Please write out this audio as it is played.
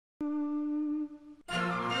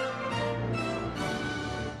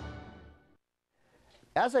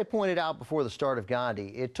As I pointed out before the start of Gandhi,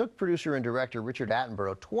 it took producer and director Richard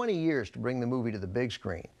Attenborough 20 years to bring the movie to the big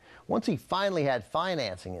screen. Once he finally had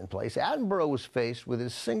financing in place, Attenborough was faced with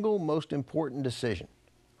his single most important decision: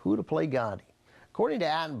 who to play Gandhi. According to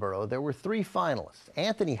Attenborough, there were three finalists: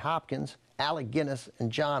 Anthony Hopkins, Alec Guinness,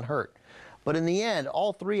 and John Hurt. But in the end,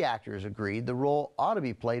 all three actors agreed the role ought to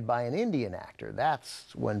be played by an Indian actor.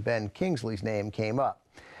 That's when Ben Kingsley's name came up.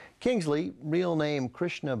 Kingsley, real name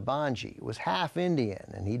Krishna Banji, was half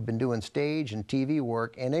Indian, and he'd been doing stage and TV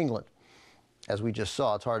work in England. As we just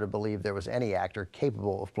saw, it's hard to believe there was any actor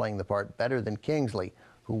capable of playing the part better than Kingsley,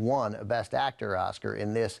 who won a Best Actor Oscar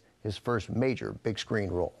in this, his first major big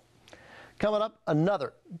screen role. Coming up,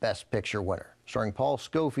 another Best Picture winner, starring Paul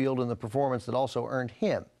Scofield in the performance that also earned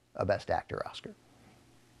him a Best Actor Oscar.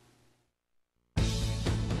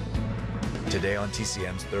 Today on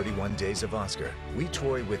TCM's 31 Days of Oscar, we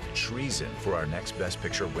toy with treason for our next Best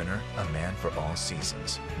Picture winner, A Man for All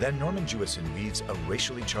Seasons. Then Norman Jewison weaves a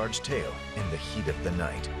racially charged tale in the heat of the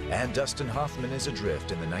night. And Dustin Hoffman is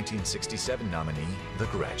adrift in the 1967 nominee, The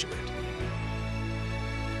Graduate.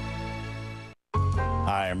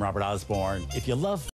 Hi, I'm Robert Osborne. If you love